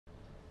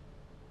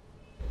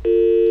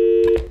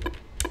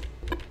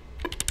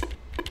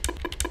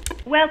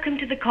Welcome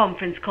to the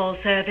conference call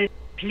service.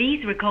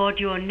 Please record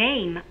your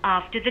name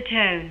after the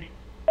tone.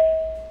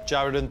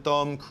 Jared and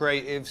Dom,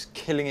 creatives,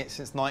 killing it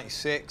since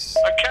 '96.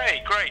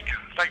 Okay, great.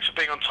 Thanks for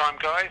being on time,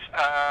 guys.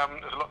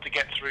 There's a lot to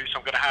get through, so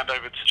I'm going to hand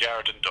over to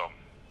Jared and Dom.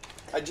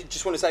 I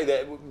just want to say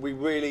that we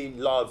really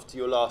loved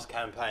your last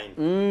campaign.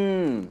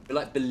 We're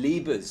like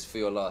believers for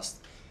your last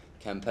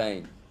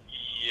campaign.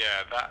 Yeah,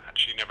 that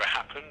actually never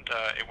happened.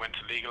 It went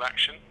to legal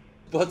action.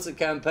 What's a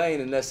campaign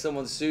unless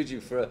someone sued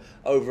you for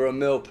over $1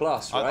 million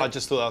plus, right? I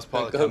just thought that was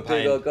part of the go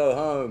campaign. big or go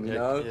home, you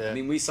know? yeah. I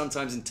mean, we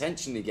sometimes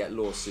intentionally get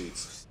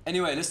lawsuits.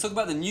 Anyway, let's talk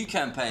about the new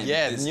campaign.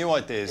 Yeah, the new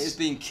ideas. It's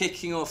been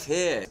kicking off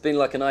here. It's been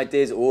like an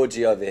ideas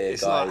orgy over here,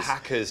 It's guys. like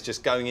hackers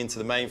just going into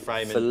the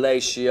mainframe and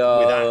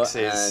Fellatio with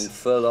axes. and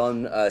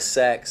full-on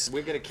sex.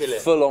 We're going to kill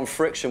it. Full-on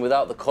friction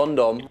without the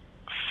condom.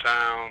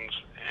 Sounds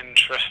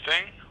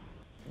interesting.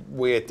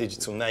 We're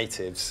digital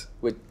natives.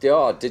 They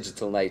are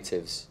digital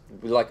natives.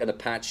 We're like an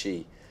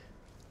Apache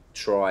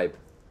tribe.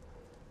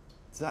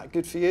 Is that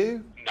good for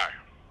you? No.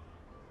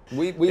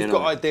 We've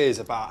got ideas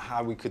about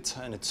how we could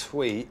turn a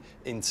tweet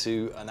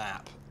into an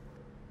app.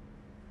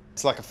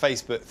 It's like a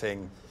Facebook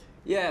thing.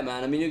 Yeah,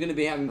 man. I mean, you're going to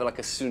be having like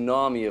a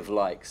tsunami of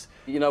likes.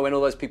 You know, when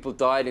all those people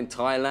died in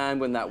Thailand,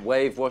 when that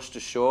wave washed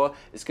ashore,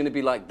 it's going to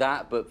be like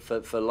that, but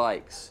for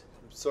likes.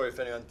 I'm sorry if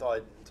anyone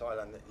died in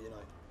Thailand that you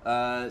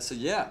know. So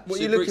yeah. What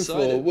are you looking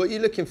for? What are you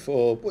looking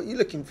for? What are you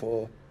looking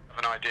for? I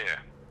have an idea.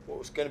 What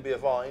was going to be a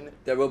vine?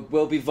 There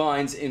will be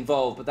vines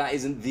involved, but that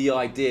isn't the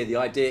idea. The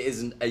idea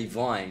isn't a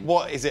vine.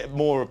 What is it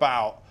more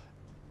about?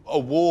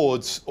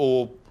 Awards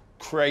or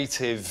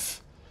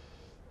creative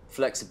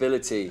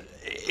Flexibility.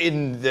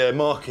 in the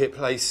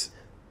marketplace?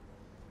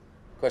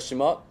 Question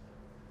mark?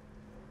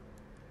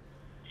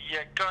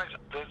 Yeah, guys,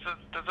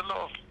 there's a lot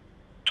of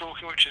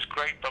talking, which is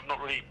great, but I'm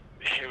not really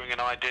hearing an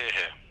idea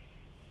here.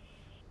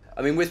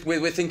 I mean,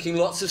 we're thinking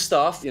lots of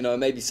stuff, you know,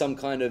 maybe some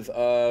kind of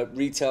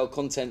retail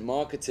content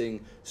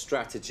marketing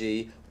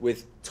strategy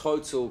with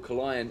total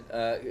client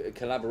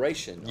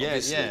collaboration. Yeah,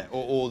 obviously. yeah,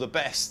 or the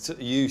best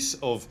use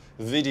of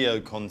video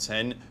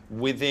content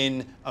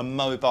within a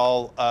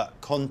mobile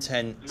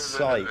content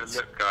site.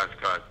 Look, guys,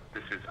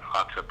 this is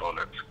utter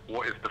bollocks.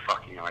 What is the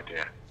fucking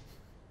idea?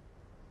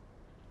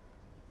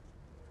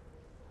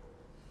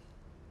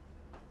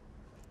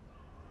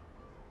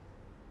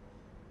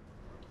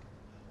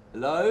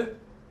 Hello?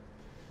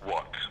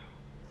 What?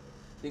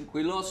 Think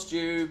we lost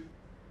you.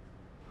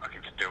 I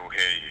can still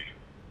hear you.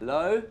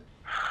 Hello?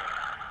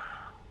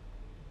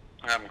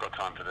 I haven't got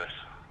time for this.